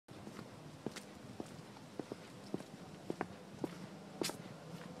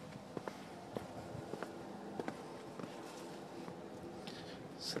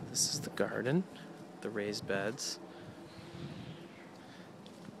So this is the garden, the raised beds,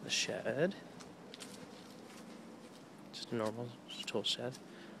 the shed, just a normal tool shed.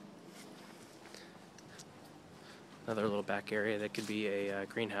 Another little back area that could be a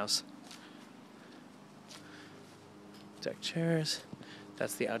greenhouse. Deck chairs.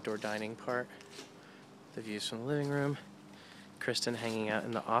 That's the outdoor dining part. The views from the living room. Kristen hanging out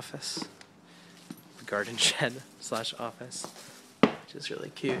in the office. The garden shed / office, which is really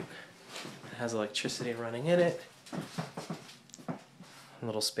cute. It has electricity running in it. A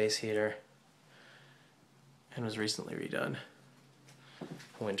little space heater. And was recently redone.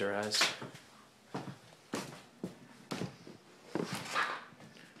 Winterized.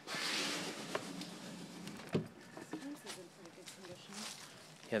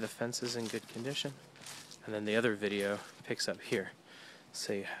 Yeah, the fence is in good condition. And then the other video picks up here.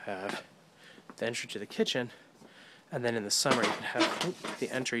 So you have the entry to the kitchen, and then in the summer you can have the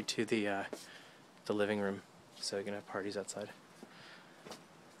entry to the living room, so you can have parties outside.